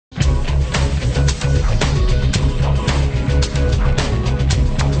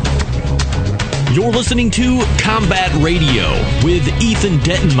You're listening to Combat Radio with Ethan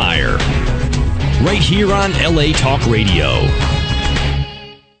Dettenmeyer, right here on LA Talk Radio.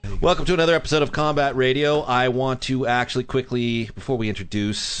 Welcome to another episode of Combat Radio. I want to actually quickly, before we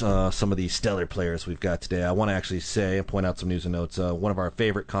introduce some of these stellar players we've got today, I want to actually say and point out some news and notes. One of our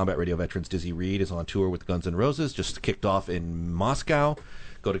favorite Combat Radio veterans, Dizzy Reed, is on tour with Guns N' Roses, just kicked off in Moscow.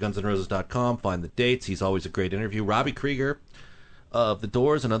 Go to gunsandroses.com, find the dates. He's always a great interview. Robbie Krieger of The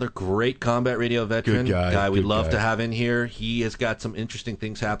Doors, another great Combat Radio veteran. Good guy. We'd love to have in here. He has got some interesting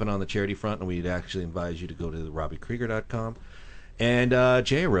things happen on the charity front, and we'd actually advise you to go to robbiekrieger.com. And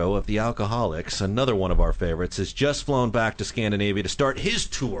J-Ro of The Alcoholics, another one of our favorites, has just flown back to Scandinavia to start his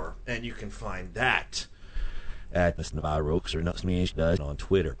tour, and you can find that at Navarrox or Nutsme on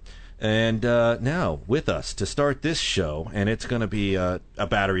Twitter. And now, with us to start this show, and it's going to be a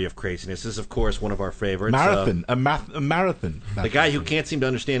battery of craziness. This is, of course, one of our favorites. A marathon. The guy who can't seem to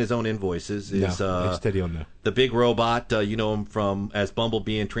understand his own invoices is steady on there. The big robot. You know him from as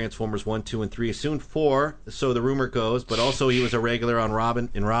Bumblebee in Transformers 1, 2, and 3. Soon 4, so the rumor goes. But also he was a regular on Robin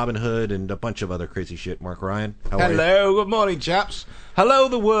Hood and a bunch of other crazy shit. Mark Ryan, how are you? Hello, good morning, chaps. Hello,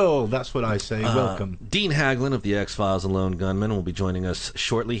 the world. That's what I say. Welcome. Dean Haglund of the X-Files and Lone Gunman will be joining us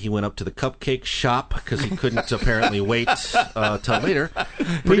shortly. He went up to the cupcake shop because he couldn't apparently wait till later.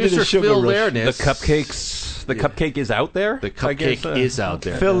 Producer Phil Leirness. The cupcake is out there? The cupcake is out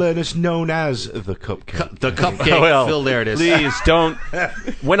there. Phil Leirness, known as the cupcake. The cupcake, Phil Leirness. Please don't.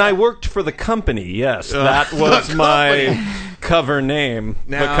 When I worked for the company, yes, that was my cover name.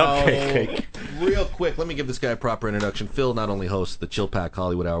 Now, the Cupcake. Real quick, let me give this guy a proper introduction. Phil not only hosts the Chill Pack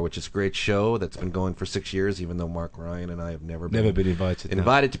Hollywood Hour, which is a great show that's been going for 6 years, even though Mark Ryan and I have never been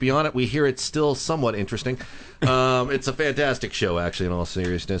invited to be on it. We hear it's still somewhat interesting. It's a fantastic show, actually, in all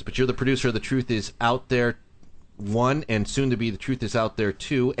seriousness. But you're the producer of The Truth Is Out There 1, and soon to be The Truth Is Out There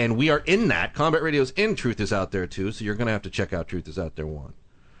 2. And we are in that. Combat Radio's in Truth Is Out There 2, so you're going to have to check out Truth Is Out There 1.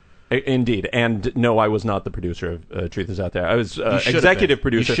 Indeed. And no, I was not the producer of Truth Is Out There. I was executive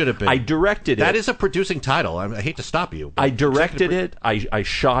producer. You should have been. I directed it. That is a producing title. I hate to stop you. I directed it. I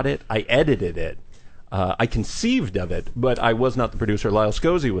shot it. I edited it. I conceived of it, but I was not the producer. Lyle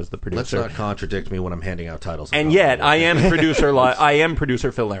Scozzi was the producer. Let's not contradict me when I'm handing out titles. And yet, I am producer. I am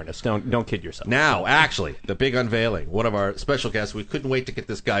producer Phil Leirness. Don't kid yourself. Now, actually, the big unveiling. One of our special guests. We couldn't wait to get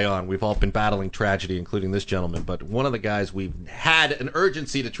this guy on. We've all been battling tragedy, including this gentleman. But one of the guys we've had an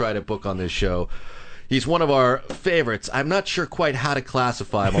urgency to try to book on this show. He's one of our favorites. I'm not sure quite how to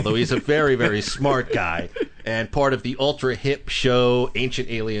classify him, although he's a very, very smart guy and part of the ultra hip show Ancient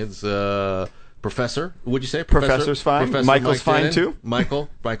Aliens. Professor, would you say? Professor's fine. Professor Michael's fine, Dennin. too. Michael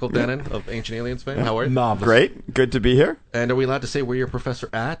Dennin of Ancient Aliens fame. How are you? Marvelous. Great. Good to be here. And are we allowed to say where you're a professor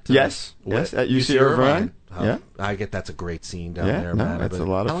at? Yes. What? At UC Irvine. Yeah. I get that's a great scene down Yeah, there, no, man. that's a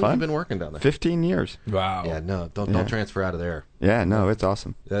lot of How long fun. have you been working down there? 15 years. Wow. Yeah, no, don't transfer out of there. Yeah, no, it's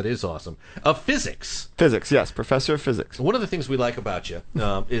awesome. That is awesome. Of physics. Physics, yes. Professor of physics. One of the things we like about you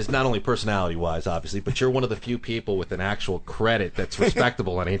is not only personality-wise, obviously, but you're one of the few people with an actual credit that's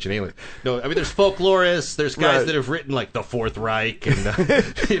respectable on Ancient Aliens. No, I mean, there's folklorists, there's guys that have written, like, The Fourth Reich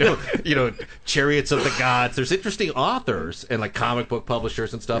and, you know, Chariots of the Gods. There's interesting authors and, like, comic book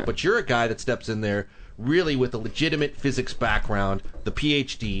publishers and stuff, but you're a guy that steps in there really with a legitimate physics background, the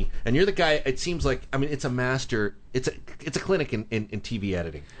PhD, and you're the guy, it seems like, I mean, it's a master, it's a clinic in TV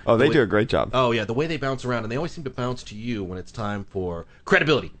editing. Oh, they do a great job. Oh, yeah, the way they bounce around, and they always seem to bounce to you when it's time for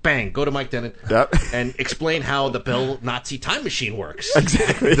credibility. Bang, go to Mike Dennin and explain how the Bell Nazi time machine works.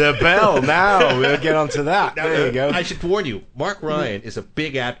 Exactly. The bell. Now we'll get onto that. Now, there you go. I should warn you, Mark Ryan is a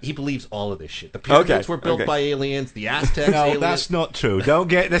big he believes all of this shit. The pyramids were built by aliens, the Aztecs. No, aliens. that's not true.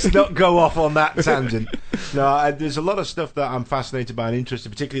 Let's not go off on that tangent. No, there's a lot of stuff that I'm fascinated by and interested,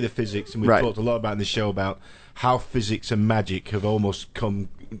 particularly the physics, and we've talked a lot about in the show about how physics and magic have almost come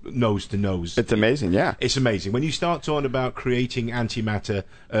nose to nose. It's amazing, yeah. It's amazing. When you start talking about creating antimatter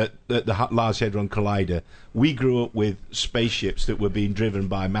at the Large Hadron Collider, we grew up with spaceships that were being driven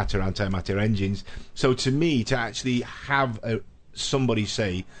by matter-antimatter engines. So to me, to actually have somebody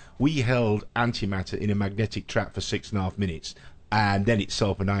say, we held antimatter in a magnetic trap for 6.5 minutes, and then it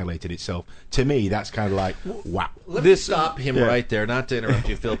self-annihilated itself. To me, that's kind of like, wow. Let me stop him right there, not to interrupt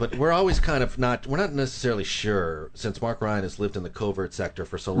you, Phil, but we're always kind of we're not necessarily sure, since Mark Ryan has lived in the covert sector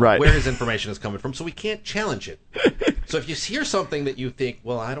for so long, where his information is coming from, so we can't challenge it. So if you hear something that you think,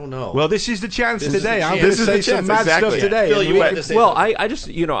 well, I don't know. Well, this is the chance This is today. the I'm chance. going This to is say the some chance, mad exactly. stuff today. Phil, you wanted to say Well,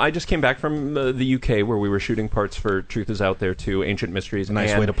 something. I just came back from the UK where we were shooting parts for Truth Is Out There too, Ancient Mysteries.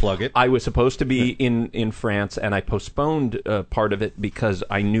 Nice and way to plug it. I was supposed to be in France, and I postponed part of it because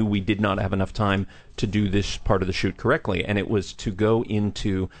I knew we did not have enough time to do this part of the shoot correctly, and it was to go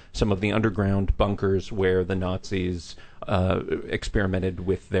into some of the underground bunkers where the Nazis experimented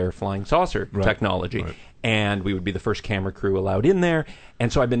with their flying saucer technology. Right. And we would be the first camera crew allowed in there.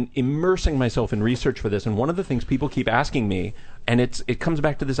 And so I've been immersing myself in research for this. And one of the things people keep asking me, and it comes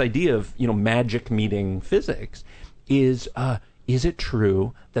back to this idea of magic meeting physics, is it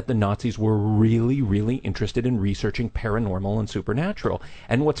true that the Nazis were really, really interested in researching paranormal and supernatural?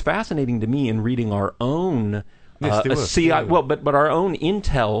 And what's fascinating to me in reading our own Yes, they were. CIA, but our own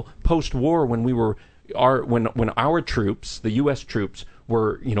intel post-war, when we were when our troops, the U.S. troops,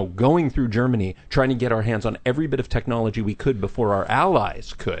 were going through Germany trying to get our hands on every bit of technology we could before our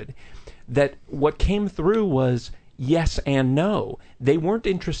allies could, that what came through was yes and no. They weren't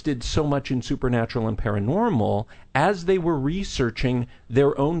interested so much in supernatural and paranormal as they were researching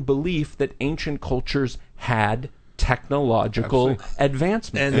their own belief that ancient cultures had technological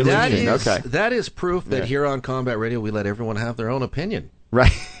advancement. And Okay. that is proof that here on Combat Radio we let everyone have their own opinion.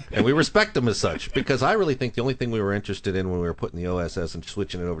 Right. And we respect them as such, because I really think the only thing we were interested in when we were putting the OSS and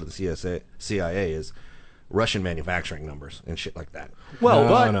switching it over to the CIA is Russian manufacturing numbers and shit like that. Well,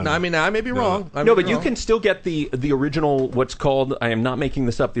 But I mean, I may be wrong. No, but you can still get the original, what's called, I am not making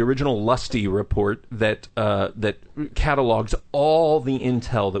this up, the original LUSTY report that catalogs all the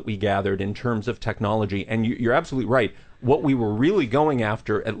intel that we gathered in terms of technology. And you're absolutely right. What we were really going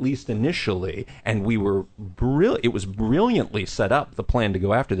after, at least initially, and it was brilliantly set up, the plan to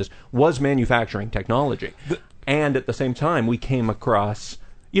go after this, was manufacturing technology. And at the same time, we came across,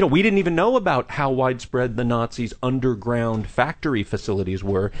 we didn't even know about how widespread the Nazis' underground factory facilities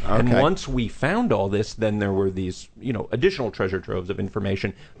were. Okay. And once we found all this, then there were these, additional treasure troves of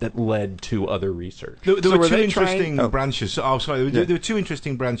information that led to other research. There So were were two they interesting trying- branches. There were two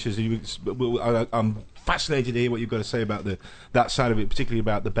interesting branches. I'm fascinated to hear what you've got to say about that side of it, particularly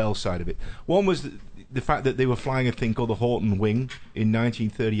about the Bell side of it. One was the fact that they were flying a thing called the Horton Wing in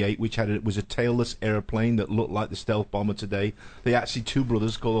 1938, which was a tailless aeroplane that looked like the stealth bomber today. They actually, two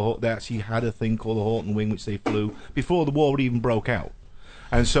brothers they actually had a thing called the Horton Wing, which they flew before the war even broke out.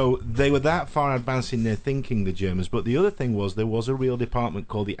 And so they were that far advanced in their thinking, the Germans. But the other thing was there was a real department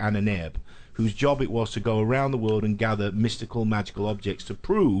called the Ananeb, whose job it was to go around the world and gather mystical, magical objects to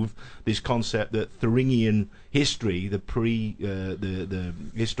prove this concept that Thuringian history, the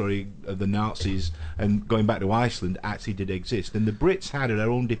history of the Nazis and going back to Iceland, actually did exist. And the Brits had their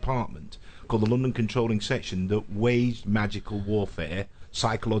own department called the London Controlling Section that waged magical warfare,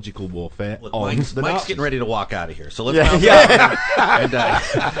 psychological warfare Look, on Mike's the Nazis. getting ready to walk out of here, so let's round up.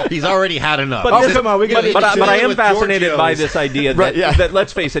 And he's already had enough. But come on, we're gonna- but I am with fascinated by Giorgio's. this idea that, Right, yeah. that,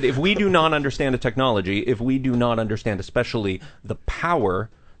 let's face it, if we do not understand a technology, if we do not understand especially the power,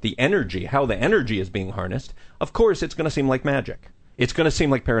 the energy, how the energy is being harnessed, of course it's going to seem like magic. It's going to seem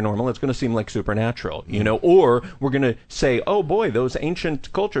like paranormal. It's going to seem like supernatural, or we're going to say, oh boy, those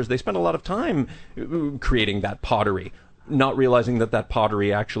ancient cultures, they spent a lot of time creating that pottery, not realizing that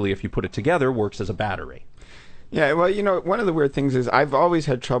pottery actually, if you put it together, works as a battery. Yeah, well, one of the weird things is I've always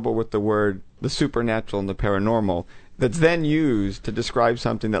had trouble with the supernatural and the paranormal that's then used to describe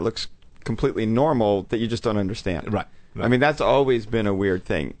something that looks completely normal that you just don't understand. Right. I mean, that's always been a weird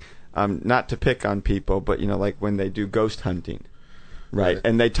thing. Not to pick on people, but, like when they do ghost hunting, right?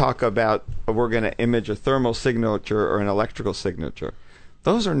 And they talk about, we're going to image a thermal signature or an electrical signature.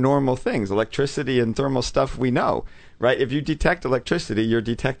 Those are normal things. Electricity and thermal stuff we know, right? If you detect electricity, you're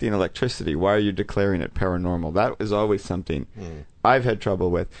detecting electricity. Why are you declaring it paranormal? That is always something I've had trouble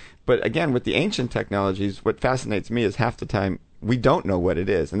with. But again, with the ancient technologies, what fascinates me is half the time we don't know what it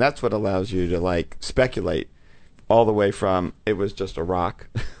is. And that's what allows you to speculate all the way from it was just a rock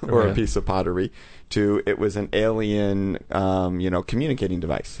or a piece of pottery to it was an alien, communicating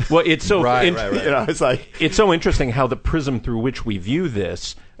device. Well, it's so Right. It's like it's so interesting how the prism through which we view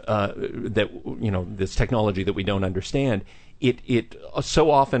this, this technology that we don't understand, it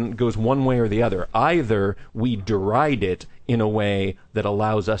so often goes one way or the other. Either we deride it in a way that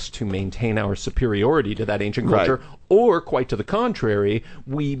allows us to maintain our superiority to that ancient culture, Right. or quite to the contrary,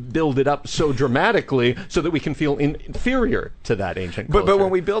 we build it up so dramatically so that we can feel inferior to that ancient culture. But when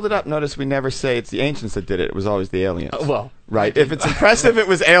we build it up, notice we never say it's the ancients that did it. It was always the aliens. well, Right. If it's impressive, it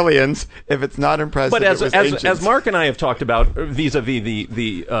was aliens. If it's not impressive, But it was ancients. as Mark and I have talked about vis-a-vis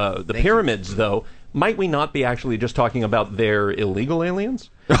the pyramids, though, might we not be actually just talking about their illegal aliens?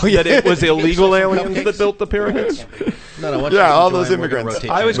 Oh, yeah. That it was illegal aliens that built the pyramids? All those immigrants.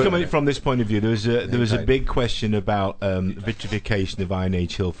 I was coming from this point of view. There was a big question about vitrification of Iron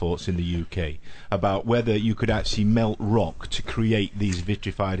Age hill forts in the UK, about whether you could actually melt rock to create these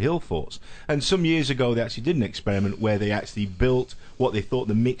vitrified hill forts. And some years ago, they actually did an experiment where they actually built what they thought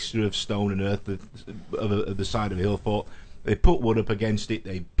the mixture of stone and earth of the side of a hill fort. They put wood up against it.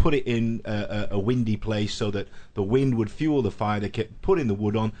 They put it in a windy place so that the wind would fuel the fire. They kept putting the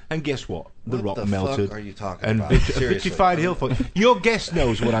wood on, and guess what? The rock melted. Fuck are you talking and about? a vitrified hill fort. Your guest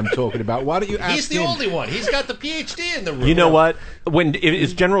knows what I'm talking about. Why don't you ask He's the him? only one. He's got the PhD in the room. You know what?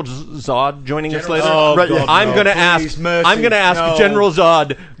 Is General Zod joining us later? Oh, right, God, I'm no. going to Please, ask. mercy, I'm going to ask no. General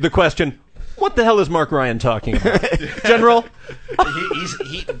Zod the question. What the hell is Mark Ryan talking about, General?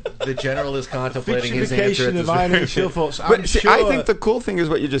 The general is contemplating his answer. Vitrification of Iron Age hill forts. But see, I think the cool thing is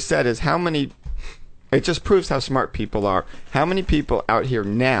what you just said is how many. It just proves how smart people are. How many people out here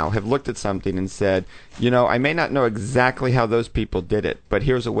now have looked at something and said, I may not know exactly how those people did it, but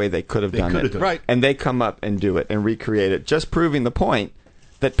here's a way they could have done it. Right. And they come up and do it and recreate it, just proving the point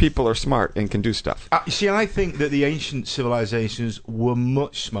that people are smart and can do stuff. See, I think that the ancient civilizations were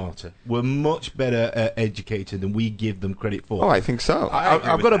much smarter, were much better educated than we give them credit for. Oh, I think so.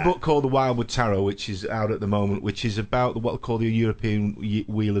 I've got a book called The Wildwood Tarot, which is out at the moment, which is about what they call the European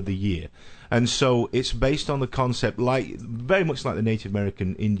Wheel of the Year. And so it's based on the concept, very much like the Native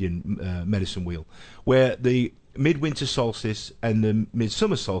American Indian medicine wheel, where the midwinter solstice and the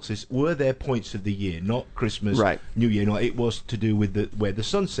midsummer solstice were their points of the year, not Christmas, right. New Year. No, it was to do with where the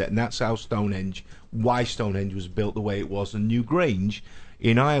sun set, and that's how why Stonehenge was built the way it was. And Newgrange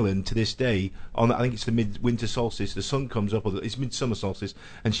in Ireland to this day, I think it's the midwinter solstice, the sun comes up, or it's midsummer solstice,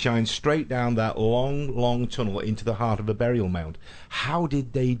 and shines straight down that long, long tunnel into the heart of a burial mound. How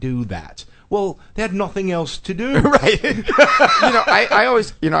did they do that? Well, they had nothing else to do. Right. I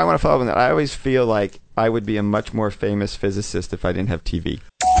always, I want to follow up on that. I always feel like I would be a much more famous physicist if I didn't have TV.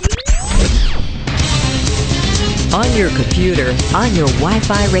 On your computer, on your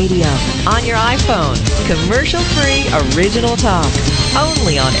Wi-Fi radio, on your iPhone. Commercial-free original talk.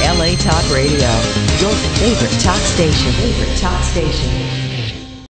 Only on LA Talk Radio. Your favorite talk station.